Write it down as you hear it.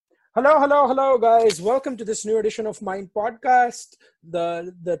Hello, guys. Welcome to this new edition of Mind Podcast.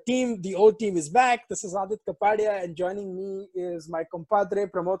 The old team is back. This is Aadit Kapadia, and joining me is my compadre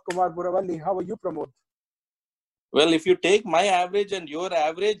Pramod Kumar Buravalli. How are you, Pramod? Well, if you take my average and your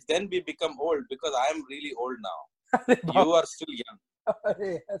average, then we become old because I am really old now. You are still young.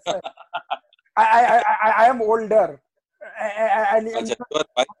 Yes, I am older. And Acha, you are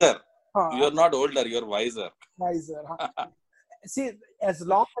wiser. You uh, are not older, you are wiser. wiser. See, as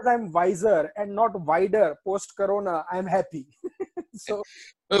long as I'm wiser and not wider post-corona, I'm happy. So,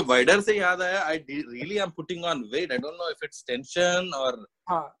 Wider se yaad aaya, really am putting on weight. I don't know if it's tension or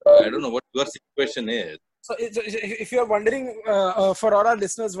uh, I don't know what your situation is. So if you're wondering, for all our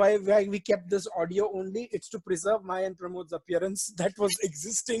listeners, why we kept this audio only, it's to preserve my and Pramod's appearance that was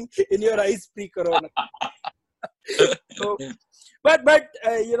existing in your eyes pre-corona. So, but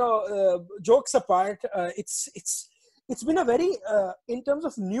jokes apart, it's been a very in terms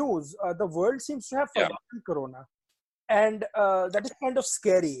of news, the world seems to have forgotten corona, and that is kind of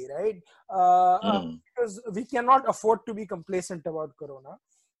scary, right? Because we cannot afford to be complacent about corona.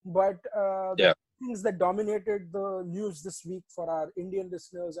 But the things that dominated the news this week for our Indian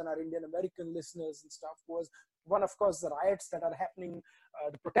listeners and our Indian American listeners and stuff was one, of course, the riots that are happening,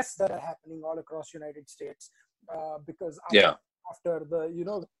 the protests that are happening all across United States, because after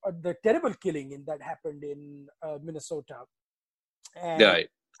the terrible killing that happened in Minnesota, and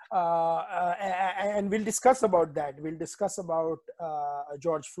and we'll discuss about that. We'll discuss about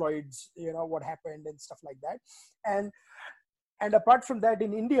George Floyd's, what happened and stuff like that, and apart from that,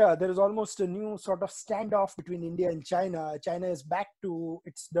 in India, there is almost a new sort of standoff between India and China. China is back to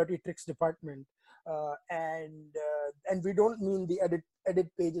its dirty tricks department, and we don't mean the edit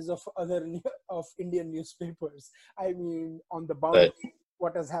pages of of Indian newspapers. I mean on the boundary,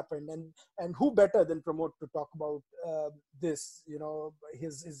 what has happened, and who better than Pramod to talk about this?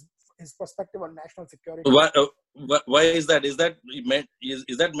 His perspective on national security. Why is that? Is that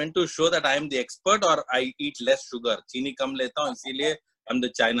meant to show that I am the expert, or I eat less sugar? Chini kam leta hu, isliye I'm the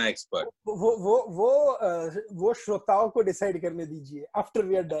China expert. वो श्रोताओं को decide करने दीजिए after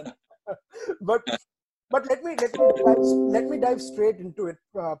we are done. but let me dive straight into it,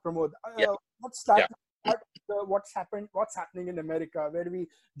 Pramod. Let's start with what's happening in America, where we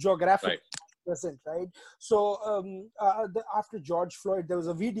geographically present, right? So after George Floyd, there was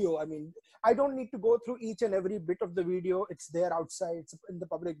a video. I mean, I don't need to go through each and every bit of the video. It's there outside. It's in the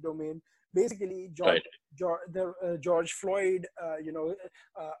public domain. Basically, George Floyd,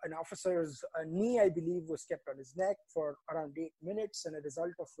 an officer's knee, I believe, was kept on his neck for around 8 minutes, and a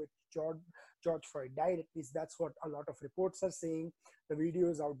result of which George Floyd died. At least that's what a lot of reports are saying. The video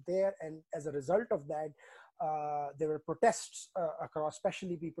is out there, and as a result of that, there were protests across,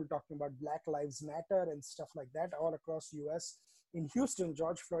 especially people talking about Black Lives Matter and stuff like that all across US. In Houston,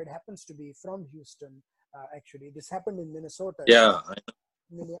 George Floyd happens to be from Houston, actually. This happened in Minnesota. Yeah.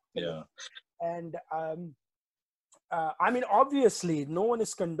 And I mean, obviously, no one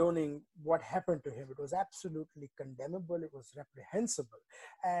is condoning what happened to him. It was absolutely condemnable. It was reprehensible.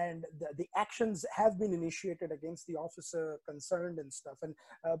 And the actions have been initiated against the officer concerned and stuff. And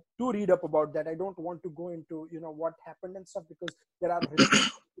to read up about that, I don't want to go into, what happened and stuff, because there are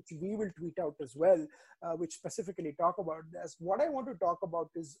reports which we will tweet out as well, which specifically talk about this. What I want to talk about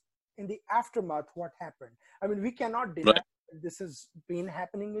is in the aftermath, what happened. I mean, we cannot deny this has been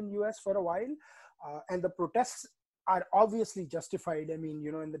happening in US for a while. And the protests are obviously justified. I mean,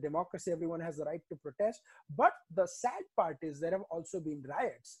 in the democracy, everyone has the right to protest. But the sad part is there have also been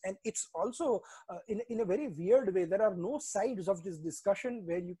riots. And it's also, in a very weird way, there are no sides of this discussion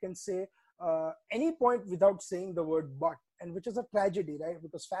where you can say any point without saying the word but, and which is a tragedy, right?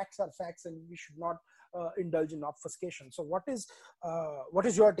 Because facts are facts, and we should not indulge in obfuscation. So what is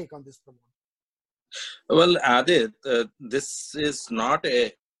your take on this, Pramod? Well, Adit, this is not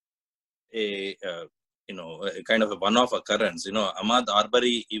a kind of a one-off occurrence. Ahmad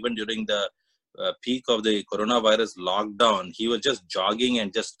Arbery, even during the peak of the coronavirus lockdown, he was just jogging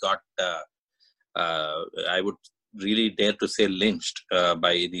and just got, I would really dare to say, lynched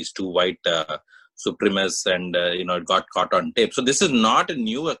by these two white supremacists, and it got caught on tape. So this is not a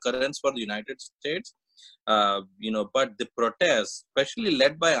new occurrence for the United States. But the protests, especially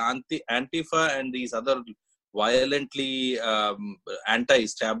led by Antifa and these other violently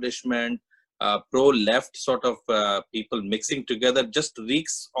anti-establishment, pro-left sort of people mixing together, just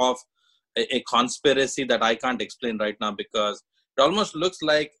reeks of a conspiracy that I can't explain right now, because it almost looks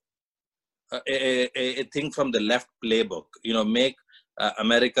like a thing from the left playbook. Make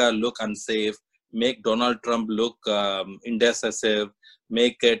America look unsafe, make Donald Trump look indecisive,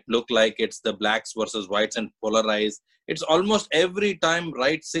 make it look like it's the blacks versus whites and polarize. It's almost every time,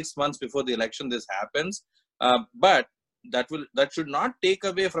 right, 6 months before the election, this happens. But that should not take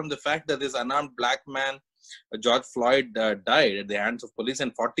away from the fact that this unarmed black man, George Floyd, died at the hands of police,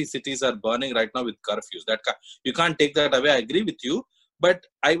 and 40 cities are burning right now with curfews. You can't take that away. I agree with you, but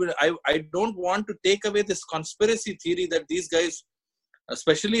I don't want to take away this conspiracy theory that these guys,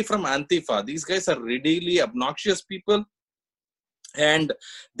 especially from Antifa, these guys are really obnoxious people, and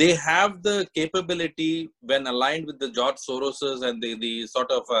they have the capability, when aligned with the George Soroses and the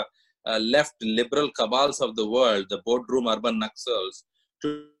sort of left liberal cabals of the world, the boardroom urban Naxals,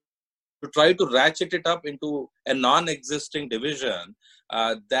 to try to ratchet it up into a non-existing division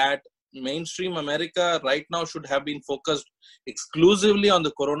that mainstream America right now should have been focused exclusively on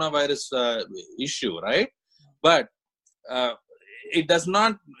the coronavirus issue, right? But it does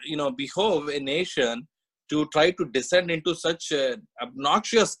not, behove a nation to try to descend into such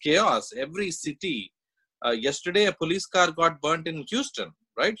obnoxious chaos. Every city. Yesterday, a police car got burnt in Houston.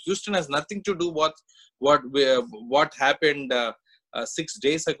 Right? Houston has nothing to do what happened 6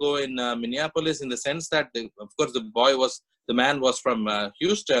 days ago in Minneapolis, in the sense that, of course, the man was from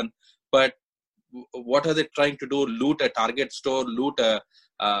Houston, but what are they trying to do? Loot a Target store, loot a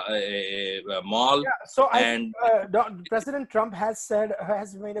mall. Yeah, so President Trump has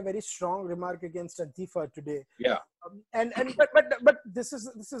made a very strong remark against Antifa today. Yeah. But this is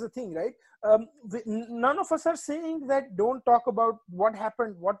the thing, right? None of us are saying that don't talk about what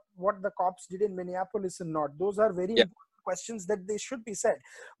happened, what the cops did in Minneapolis and not. Those are very important questions that they should be said.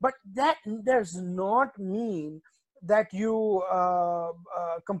 But that does not mean that you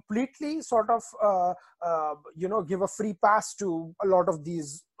completely sort of give a free pass to a lot of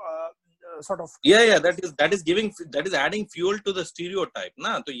these sort of that is adding fuel to the stereotype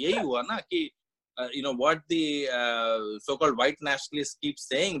na. To yehi hua na ki what the so-called white nationalists keep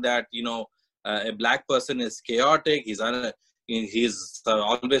saying, that a black person is chaotic, he's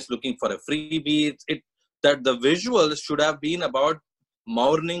always looking for a freebie. That the visuals should have been about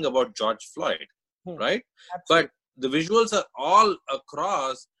mourning about George Floyd, right? Absolutely. But the visuals are all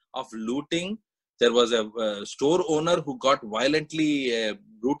across of looting. There was a store owner who got violently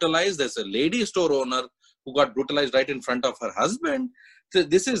brutalized. There's a lady store owner who got brutalized right in front of her husband. So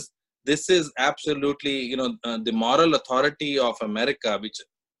this is absolutely, the moral authority of America, which,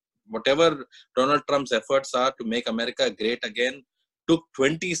 whatever Donald Trump's efforts are to make America great again, took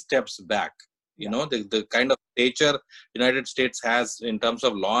 20 steps back. The kind of stature United States has in terms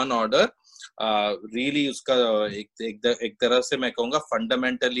of law and order, really एक तरह से मैं कहूँगा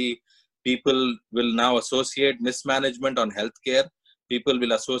fundamentally people will now associate mismanagement on healthcare. People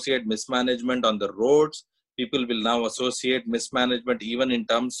will associate mismanagement on the roads. People will now associate mismanagement even in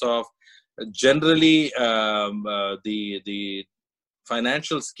terms of generally the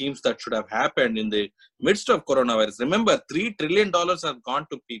financial schemes that should have happened in the midst of coronavirus. Remember, $3 trillion have gone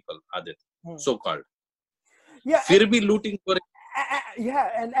to people, Aadit, so-called. Yeah. फिर भी looting for it.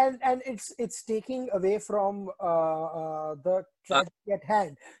 And it's taking away from the tragedy at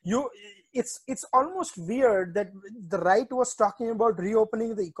hand. It's almost weird that the right was talking about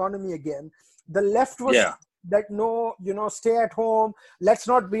reopening the economy again. The left was that no, stay at home, let's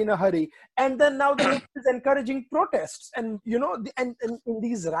not be in a hurry. And then now the left is encouraging protests. And and in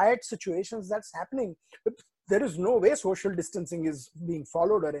these riot situations that's happening, there is no way social distancing is being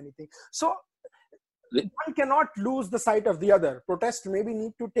followed or anything. So one cannot lose the sight of the other. Protests maybe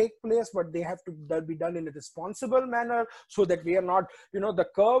need to take place, but they have to be done in a responsible manner so that we are not, the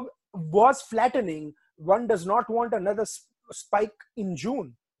curve was flattening. One does not want another spike in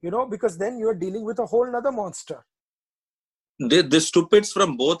June, because then you're dealing with a whole nother monster. The stupids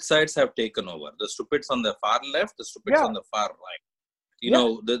from both sides have taken over. The stupids on the far left, the stupids on the far right.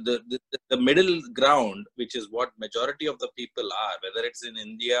 The middle ground, which is what majority of the people are, whether it's in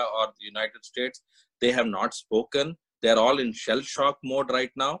India or the United States, they have not spoken. They're all in shell shock mode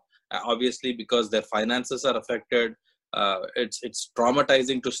right now, obviously, because their finances are affected. It's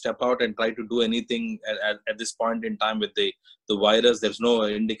traumatizing to step out and try to do anything at this point in time with the virus. There's no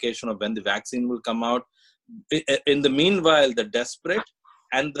indication of when the vaccine will come out. In the meanwhile, the desperate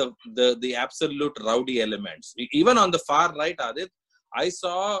and the absolute rowdy elements, even on the far right, Aadit, I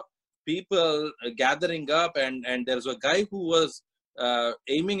saw people gathering up, and there's a guy who was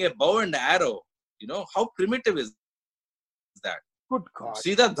aiming a bow and arrow. How primitive is that? Good God.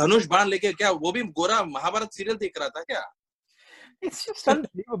 सीधा धनुष बाण लेके क्या वो भी गोरा Mahabharat serial देख रहा था क्या? It's just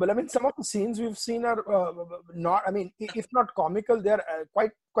unbelievable. I mean, some of the scenes we've seen are not, I mean, if not comical, they're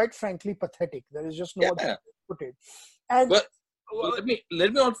quite frankly pathetic. There is just no other way to put it. And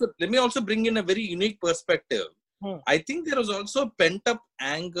let me also bring in a very unique perspective. I think there was also pent up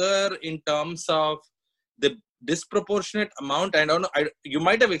anger in terms of the disproportionate amount. I don't know, you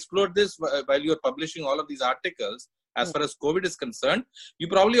might have explored this while you're publishing all of these articles. As far as COVID is concerned, you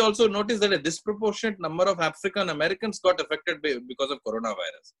probably also noticed that a disproportionate number of African Americans got affected because of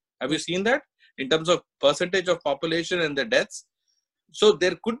coronavirus. Have you seen that in terms of percentage of population and the deaths? So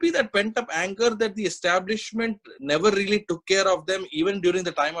there could be that pent-up anger that the establishment never really took care of them, even during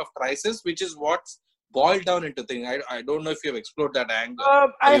the time of crisis, which is what's boiled down into thing. I don't know if you've explored that angle.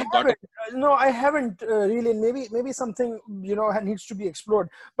 I haven't. No, I haven't really. Maybe something needs to be explored.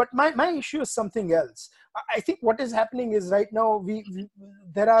 But my issue is something else. I think what is happening is right now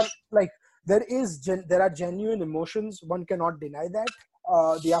there are genuine emotions. One cannot deny that.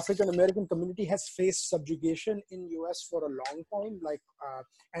 The African American community has faced subjugation in US for a long time.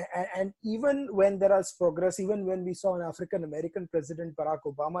 And even when there is progress, even when we saw an African American president, Barack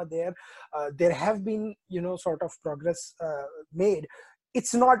Obama, there have been sort of progress made.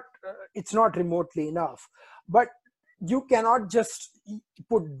 It's not remotely enough, but you cannot just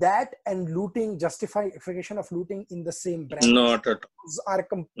put that and looting, justification of looting in the same bracket. Not at all. Are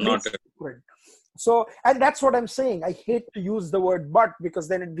completely different. So, and that's what I'm saying. I hate to use the word but, because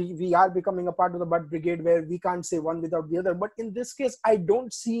then we are becoming a part of the but brigade where we can't say one without the other. But in this case, I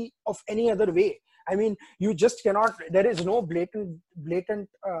don't see of any other way. I mean, you just cannot, there is no blatant,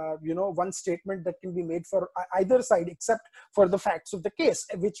 one statement that can be made for either side except for the facts of the case,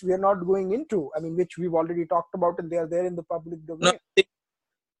 which we are not going into. I mean, which we've already talked about and they are there in the public domain. No,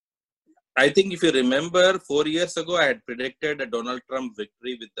 I think if you remember 4 years ago, I had predicted a Donald Trump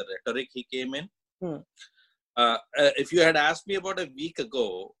victory with the rhetoric he came in. If you had asked me about a week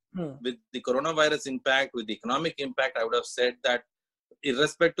ago, with the coronavirus impact, with the economic impact, I would have said that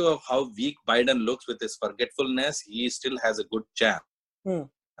irrespective of how weak Biden looks with his forgetfulness, he still has a good chance.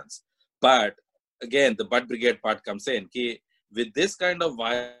 But again, the Butt Brigade part comes in. With this kind of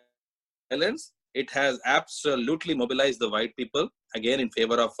violence, it has absolutely mobilized the white people again in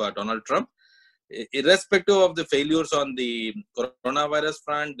favor of Donald Trump. Irrespective of the failures on the coronavirus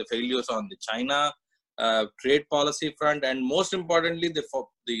front, the failures on the China trade policy front, and most importantly,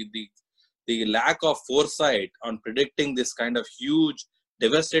 the lack of foresight on predicting this kind of huge,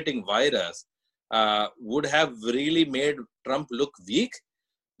 devastating virus would have really made Trump look weak.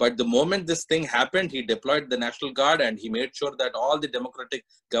 But the moment this thing happened, he deployed the National Guard and he made sure that all the Democratic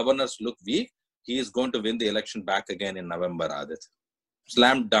governors look weak. He is going to win the election back again in November, Aadit.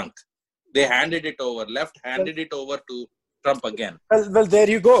 Slam dunk. They handed it over, handed it over to Trump again. Well, there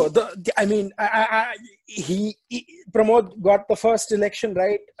you go. Pramod got the first election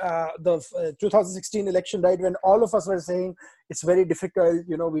right, the 2016 election right, when all of us were saying it's very difficult.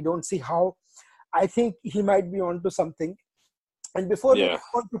 We don't see how. I think he might be onto something. And before we go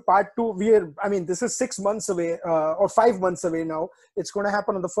on to part two, this is 6 months away or 5 months away now. It's going to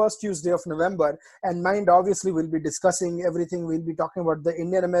happen on the first Tuesday of November. And Mind, obviously, we'll be discussing everything. We'll be talking about the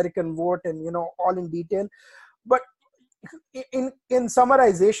Indian American vote and, all in detail. But in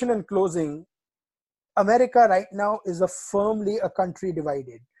summarization and closing, America right now is firmly a country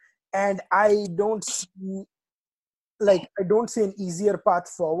divided. And I don't see an easier path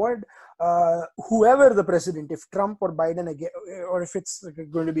forward. Whoever the president, if Trump or Biden again, or if it's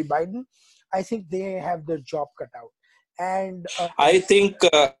going to be Biden, I think they have their job cut out. And I think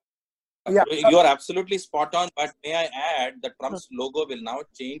you are absolutely spot on. But may I add that Trump's logo will now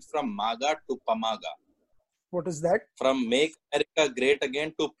change from MAGA to PAMAGA. What is that? From Make America Great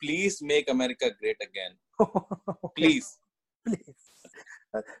Again to Please Make America Great Again. Please.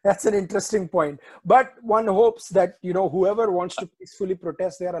 That's an interesting point. But one hopes that, whoever wants to peacefully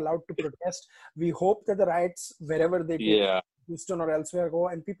protest, they are allowed to protest. We hope that the riots, wherever they go, Houston or elsewhere go,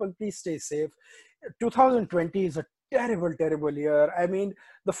 and people please stay safe. 2020 is a terrible, terrible year. I mean,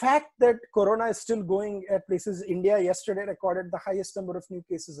 the fact that Corona is still going at places, India yesterday recorded the highest number of new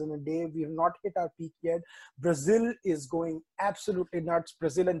cases in a day. We have not hit our peak yet. Brazil is going absolutely nuts.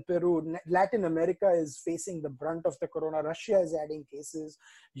 Brazil and Peru. Latin America is facing the brunt of the Corona. Russia is adding cases.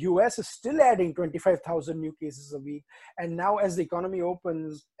 US is still adding 25,000 new cases a week. And now as the economy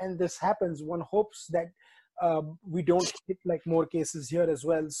opens and this happens, one hopes that we don't hit more cases here as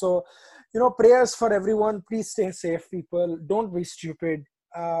well. So, prayers for everyone. Please stay safe, people. Don't be stupid.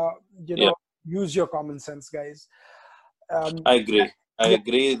 Use your common sense, guys. I agree. I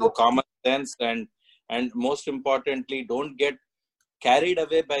agree. The common sense and most importantly, don't get carried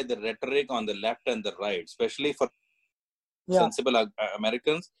away by the rhetoric on the left and the right, especially for sensible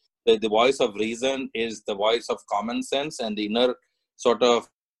Americans. The voice of reason is the voice of common sense, and the inner sort of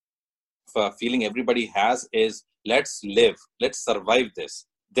feeling everybody has is let's live, let's survive this.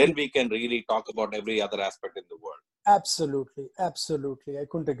 Then we can really talk about every other aspect in the world. Absolutely, absolutely. I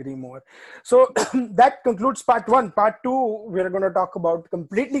couldn't agree more. So that concludes part one. Part two, we're going to talk about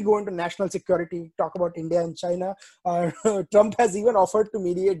completely go into national security, talk about India and China. Trump has even offered to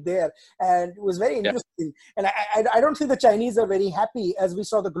mediate there, and it was very Yeah. interesting. And I don't think the Chinese are very happy, as we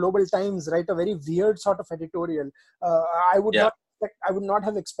saw the Global Times write a very weird sort of editorial. I would Yeah. not I would not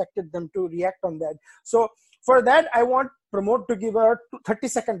have expected them to react on that. So for that, I want Pramod to give a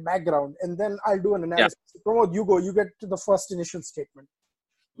 30-second background, and then I'll do an Yeah. analysis. Pramod, you go. You get to the first initial statement.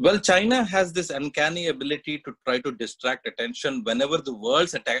 Well, China has this uncanny ability to try to distract attention whenever the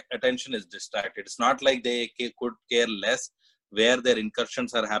world's attention is distracted. It's not like they could care less where their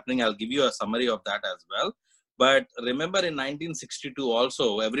incursions are happening. I'll give you a summary of that as well. But remember in 1962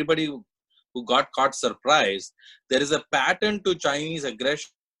 also, everybody who got caught surprised, there is a pattern to Chinese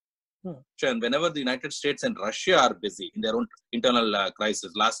aggression whenever the United States and Russia are busy in their own internal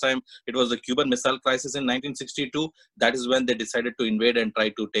crisis. Last time it was the Cuban Missile Crisis in 1962. That is when they decided to invade and try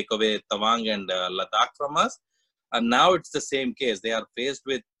to take away Tawang and Ladakh from us. And now it's the same case. They are faced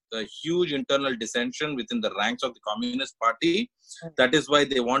with a huge internal dissension within the ranks of the Communist Party. That is why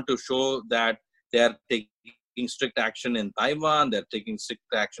they want to show that they are taking strict action in Taiwan, they're taking strict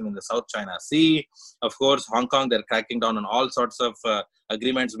action in the South China Sea. Of course, Hong Kong, they're cracking down on all sorts of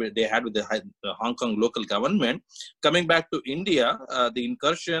agreements they had with the Hong Kong local government. Coming back to India, the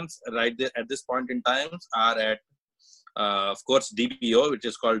incursions right there at this point in time are at, of course, DBO, which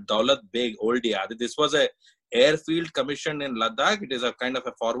is called Daulat Beg Oldie. This was a airfield commissioned in Ladakh. It is a kind of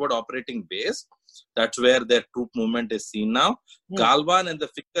a forward operating base. That's where their troop movement is seen now. Galwan and the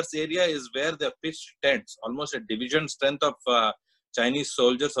Fingers area is where they pitched tents. Almost a division strength of Chinese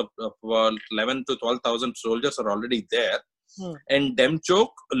soldiers of 11 to 12,000 soldiers are already there. And Demchok,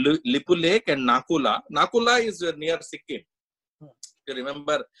 Lipu Lake and Nakula. Nakula is near Sikkim. You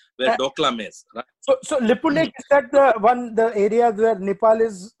remember where Doklam is, right? So Lipu Lake, is that the area where Nepal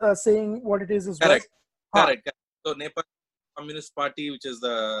is saying what it is as Correct. well? Correct. So Nepal Communist Party, which is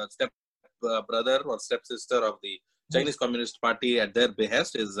the step brother or step sister of the Chinese Communist Party, at their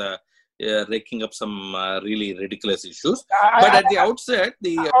behest is raking up some really ridiculous issues. But at the outset,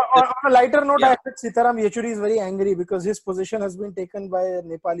 on a lighter note, I heard Sitaram Yechuri is very angry because his position has been taken by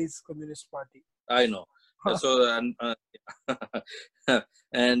Nepalese Communist Party. I know. So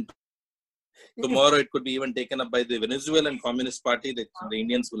and tomorrow it could be even taken up by the Venezuelan Communist Party. The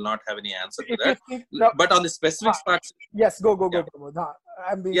Indians will not have any answer to that. But on the specifics parts, yes, go.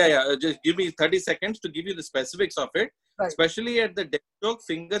 Just give me 30 seconds to give you the specifics of it. Right. Especially at the Demchok,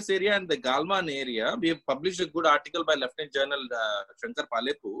 Fingers area and the Galwan area, we have published a good article by Lieutenant General Shankar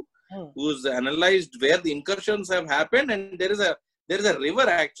Palepu, who's analyzed where the incursions have happened, and there is a river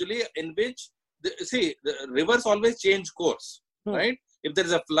actually in which the rivers always change course, right? If there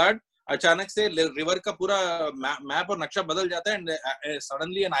is a flood, अचानक से river का पूरा map और नक्शा बदल जाता है, and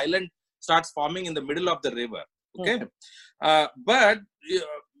suddenly an island starts forming in the middle of the river. Okay, but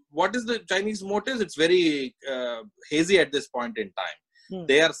what is the Chinese motives? It's very hazy at this point in time.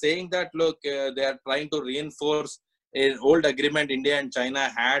 They are saying that, look, they are trying to reinforce an old agreement India and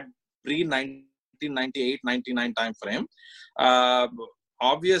China had pre-1998-99 time frame.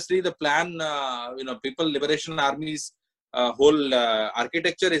 Obviously, the plan, People Liberation Army's whole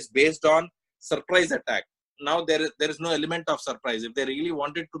architecture is based on surprise attack. Now there is no element of surprise. If they really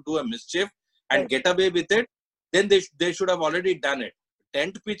wanted to do a mischief and get away with it, then they should have already done it.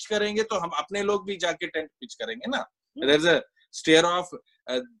 Tent pitch करेंगे तो हम अपने लोग भी जाके tent pitch करेंगे ना. There's a stare off.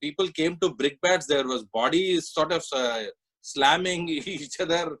 People came to brickbats. There was bodies sort of slamming each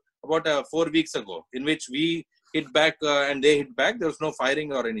other about 4 weeks ago, in which we hit back and they hit back. There was no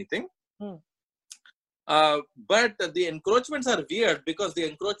firing or anything. But the encroachments are weird because the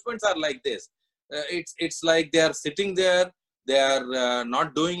encroachments are like this. It's like they are sitting there. They are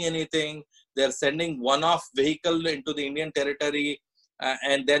not doing anything. They are sending one-off vehicle into the Indian territory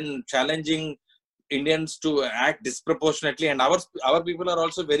and then challenging Indians to act disproportionately. And our people are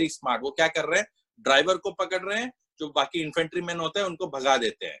also very smart. वो क्या कर रहे हैं? Driver को पकड़ रहे हैं, जो बाकी infantrymen होते हैं उनको भगा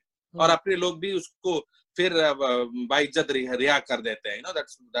देते हैं, और अपने लोग भी उसको फिर बाइज्जत रिहा कर देते हैं.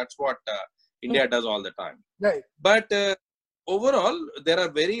 That's what India does all the time. Right. But overall, there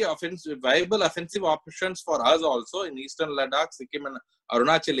are very viable offensive options for us also in Eastern Ladakh, Sikkim and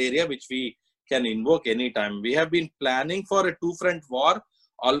Arunachal area, which we can invoke anytime. We have been planning for a two-front war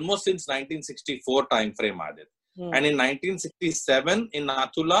almost since 1964 time frame, Aadit. And in 1967 in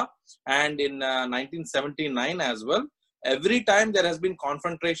Nathula and in 1979 as well, every time there has been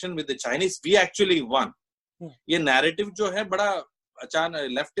confrontation with the Chinese, we actually won. ये narrative जो है बड़ा अचानक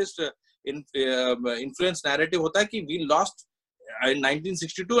leftist influence narrative होता है कि we lost in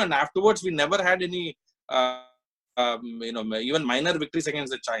 1962 and afterwards we never had any even minor victories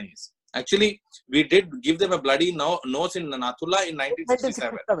against the Chinese. Actually, we did give them a bloody nose in Nathula in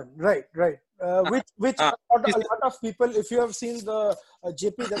 1967. 1967, right. Which a Is- lot of people, if you have seen the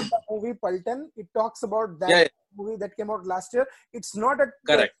JP Datta movie Paltan, it talks about that yeah, movie that came out last year. It's not a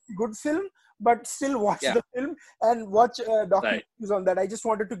correct. good film, but still watch Yeah. the film and watch Right. documentaries on that. I just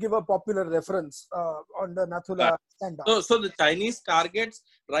wanted to give a popular reference on the Nathula standoff. So the Chinese targets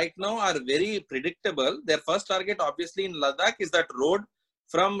right now are very predictable. Their first target, obviously, in Ladakh is that road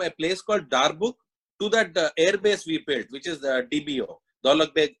from a place called Darbuk to that air base we built, which is the DBO,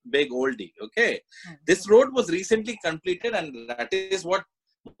 Dolak Beg Oldie. Okay, this road was recently completed, and that is what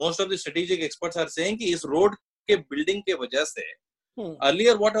most of the strategic experts are saying. Ki is road ke building ke wajah se.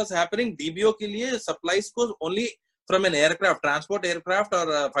 Earlier, what was happening? DBO ke liye supplies was only from an aircraft, transport aircraft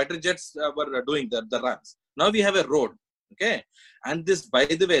or fighter jets were doing the runs. Now we have a road, okay? And this, by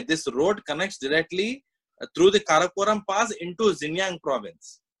the way, this road connects directly through the Karakoram Pass into Xinjiang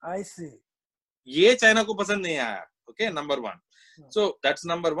province. I see. Ye China ko pasand nahi aaya. Okay, number one. So that's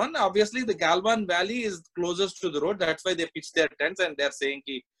number one. Obviously, the Galwan Valley is closest to the road. That's why they pitch their tents and they're saying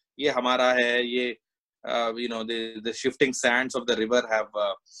ki ye hamara hai, ye the shifting sands of the river have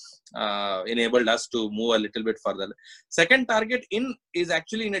enabled us to move a little bit further. Second target is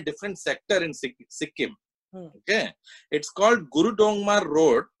actually in a different sector in Sikkim. Okay, it's called Guru Dongmar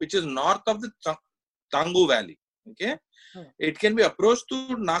Road, which is north of the Tangu Valley. Okay, it can be approached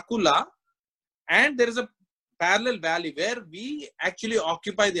to Nakula, and there is a parallel valley where we actually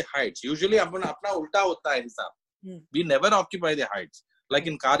occupy the heights. Usually, apna ulta hota hai hisab. We never occupy the heights, like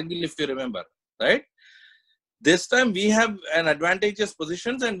in Kargil, if you remember, right? This time we have an advantageous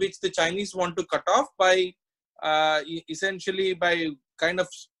positions, and which the Chinese want to cut off by essentially by kind of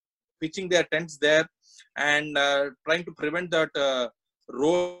pitching their tents there and trying to prevent that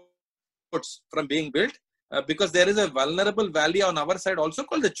roads from being built because there is a vulnerable valley on our side also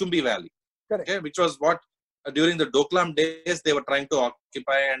called the Chumbi Valley. Correct. Okay, which was what during the Doklam days they were trying to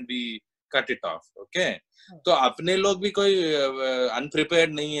occupy, and we cut it off. Okay, so apne log bhi koi unprepared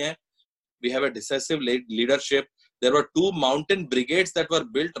nahi hai. We have a decisive leadership. There were 2 mountain brigades that were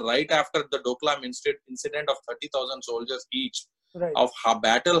built right after the Doklam incident of 30,000 soldiers each, of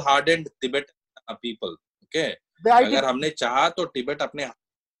battle-hardened Tibet people. Okay. अगर हमने चाहा तो Tibet अपने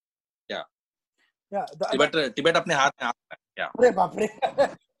Tibet अपने हाथ में आता है. Yeah. अरे बाप रे.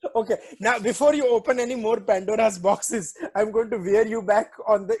 Okay, now before you open any more Pandora's boxes, I'm going to veer you back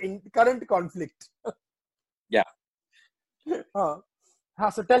on the current conflict. Yeah.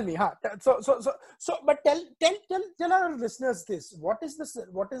 So tell me, but tell our listeners this. What is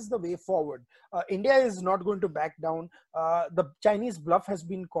the way forward? India is not going to back down. The Chinese bluff has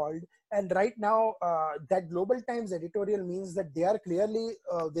been called, and right now that Global Times editorial means that they are clearly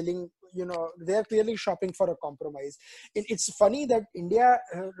willing. They are clearly shopping for a compromise. It's funny that India,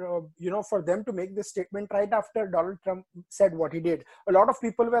 for them to make this statement right after Donald Trump said what he did, a lot of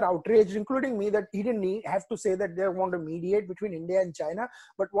people were outraged, including me, that he didn't have to say that they want to mediate between India and China.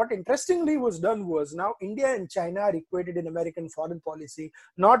 But what interestingly was done was now India and China are equated in American foreign policy,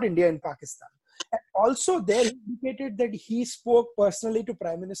 not India and Pakistan. And also there he indicated that he spoke personally to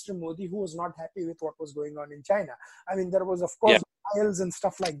Prime Minister Modi, who was not happy with what was going on in China. I mean, there was, of course, files and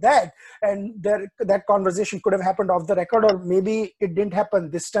stuff like that. And that conversation could have happened off the record, or maybe it didn't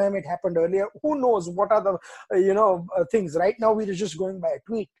happen this time, it happened earlier. Who knows what are the, things. Right now, we're just going by a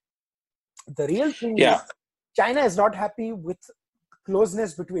tweet. The real thing is China is not happy with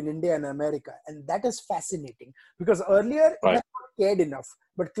closeness between India and America. And that is fascinating because earlier it had not cared enough,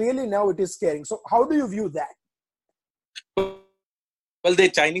 but clearly now it is caring. So how do you view that? Well, the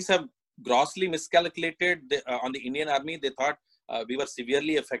Chinese have grossly miscalculated on the Indian army. They thought we were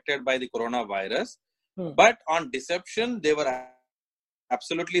severely affected by the coronavirus, but on deception, they were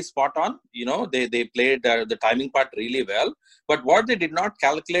absolutely spot on. They played the timing part really well. But what they did not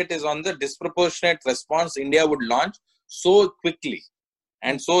calculate is on the disproportionate response India would launch so quickly.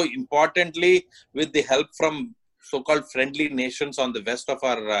 And so importantly, with the help from so-called friendly nations on the west of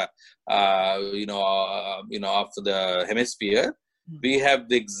our, of the hemisphere, we have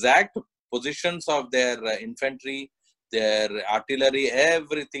the exact positions of their infantry, their artillery,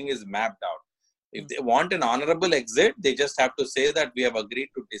 everything is mapped out. If they want an honorable exit, they just have to say that we have agreed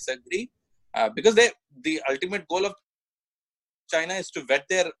to disagree, because the ultimate goal of China is to whet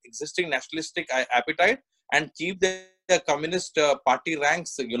their existing nationalistic appetite and keep their communist party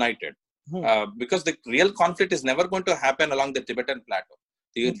ranks united. Because the real conflict is never going to happen along the Tibetan plateau.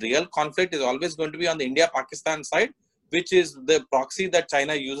 The real conflict is always going to be on the India-Pakistan side, which is the proxy that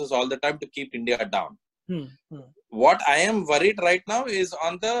China uses all the time to keep India down. Hmm. Hmm. What I am worried right now is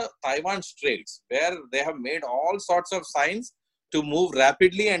on the Taiwan Straits, where they have made all sorts of signs to move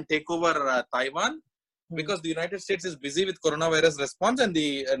rapidly and take over Taiwan, because the United States is busy with coronavirus response and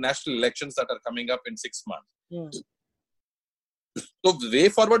the national elections that are coming up in 6 months. Hmm. So the way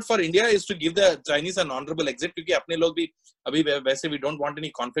forward for India is to give the Chinese an honorable exit, because अपने लोग भी अभी वैसे we don't want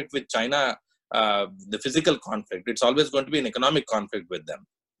any conflict with China, the physical conflict. It's always going to be an economic conflict with them.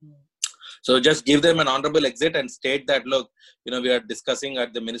 So just give them an honorable exit and state that, look, we are discussing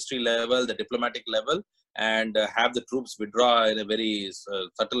at the ministry level, the diplomatic level, and have the troops withdraw in a very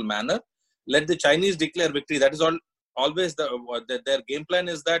subtle manner. Let the Chinese declare victory. That is always their game plan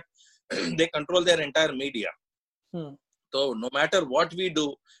is that they control their entire media. So no matter what we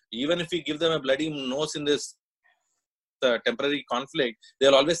do, even if we give them a bloody nose in this temporary conflict,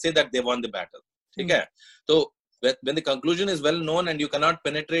 they'll always say that they won the battle. Okay? So when the conclusion is well known and you cannot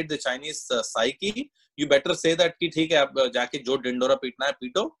penetrate the Chinese psyche, you better say that कि ठीक है अब जाके जो डिंडोरा पीटना है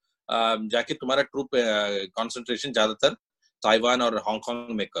पीटो, जाके तुम्हारा ट्रूप concentration ज़्यादातर Taiwan or Hong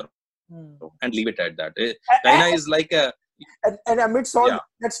Kong में करो, and leave it at that. China is like a and amidst all,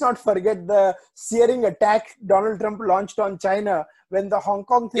 let's not forget the searing attack Donald Trump launched on China when the Hong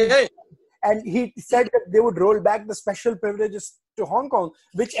Kong thing, and he said that they would roll back the special privileges to Hong Kong,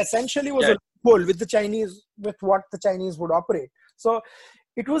 which essentially was a loophole with the Chinese, with what the Chinese would operate. So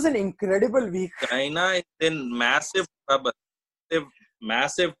it was an incredible week. China is in massive trouble,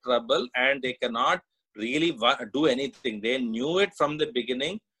 and they cannot really do anything. They knew it from the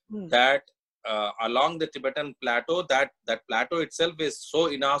beginning that along the Tibetan plateau, that plateau itself is so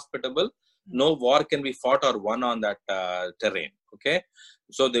inhospitable, no war can be fought or won on that terrain. Okay,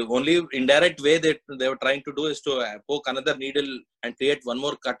 so the only indirect way that they were trying to do is to poke another needle and create one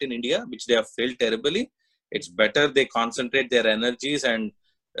more cut in India, which they have failed terribly. It's better they concentrate their energies and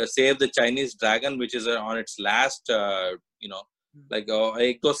save the Chinese dragon, which is on its last, like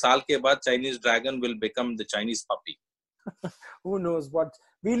ek do saal ke baad Chinese dragon will become the Chinese puppy. Who knows what?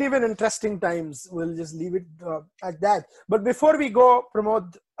 We live in interesting times. We'll just leave it at that. But before we go,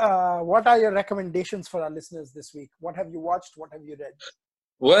 Pramod, what are your recommendations for our listeners this week? What have you watched? What have you read?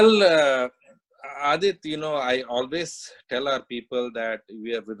 Well, Aadit, I always tell our people that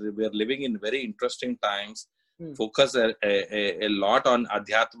we are living in very interesting times. Focus a lot on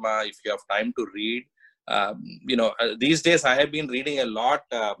Adhyatma if you have time to read. These days I have been reading a lot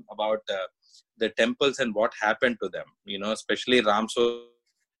about the temples and what happened to them, especially Ram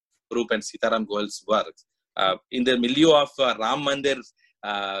Swarup and Sitaram Goel's works. In the milieu of Ram Mandir,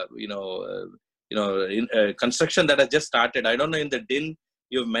 construction that has just started. I don't know in the din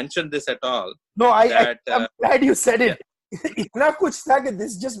you've mentioned this at all. No, I'm glad you said it. Itna kuch tha ki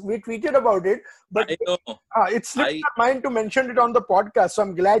this just we tweeted about it, but it slipped my mind to mention it on the podcast. So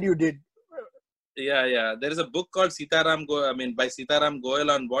I'm glad you did. Yeah. There is a book called by Sitaram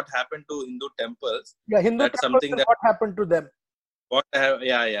Goel on what happened to Hindu temples. Yeah, Hindu temples and what happened to them. So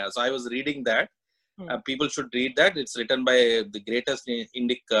I was reading that. People should read that. It's written by the greatest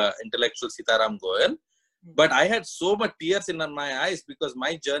Indic intellectual Sitaram Goel. But I had so much tears in my eyes because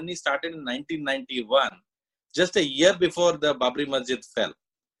my journey started in 1991, just a year before the Babri Masjid fell.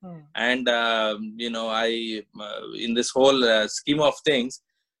 And, I in this whole scheme of things,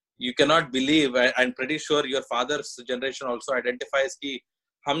 you cannot believe, I'm pretty sure your father's generation also identifies कि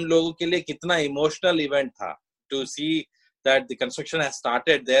हम लोगों के लिए कितना emotional event था to see that the construction has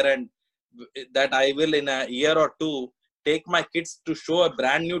started there, and that I will in a year or two take my kids to show a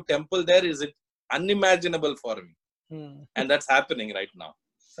brand new temple there is unimaginable for me. And that's happening right now.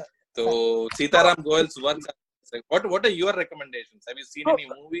 So Sitaram Goel's works. What are your recommendations? Have you seen any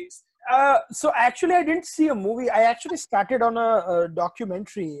movies? So actually, I didn't see a movie. I actually started on a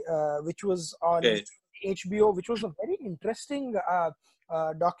documentary, which was on HBO, which was a very interesting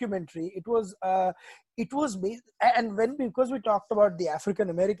documentary. It was based, and because we talked about the African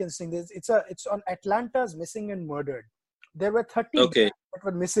Americans thing, it's on Atlanta's Missing and Murdered. There were 30 that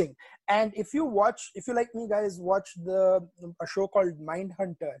were missing. And if you like me guys, watch a show called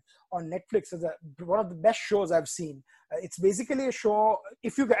Mindhunter on Netflix. It's one of the best shows I've seen. It's basically a show.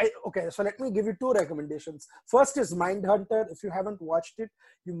 So let me give you two recommendations. First is Mindhunter. If you haven't watched it,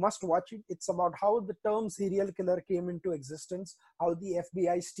 you must watch it. It's about how the term serial killer came into existence, how the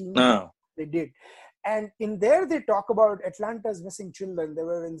FBI's team they did. And in there, they talk about Atlanta's missing children. They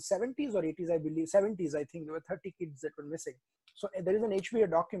were in the 70s or 80s, I believe. 70s, I think. There were 30 kids that were missing. So there is an HBO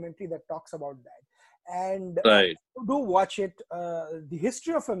documentary that talks about that. And do watch it. The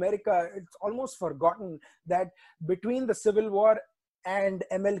history of America, it's almost forgotten that between the Civil War and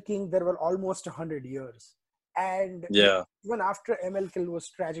ML King, there were almost 100 years. And even after ML King was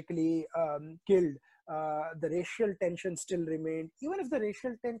tragically killed, the racial tension still remained. Even if the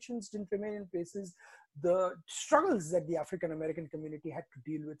racial tensions didn't remain in places, the struggles that the African American community had to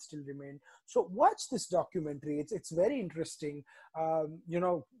deal with still remain. So watch this documentary. It's very interesting.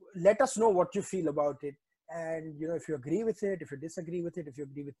 Let us know what you feel about it. And, if you agree with it, if you disagree with it, if you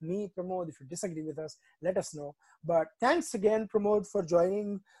agree with me, Pramod, if you disagree with us, let us know. But thanks again, Pramod, for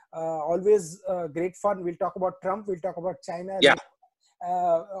joining. Always great fun. We'll talk about Trump. We'll talk about China. Yeah.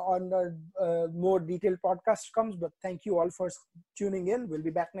 On a more detailed podcast comes. But thank you all for tuning in. We'll be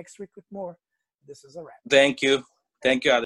back next week with more. This is a wrap. Thank you. Thank you, Aadit.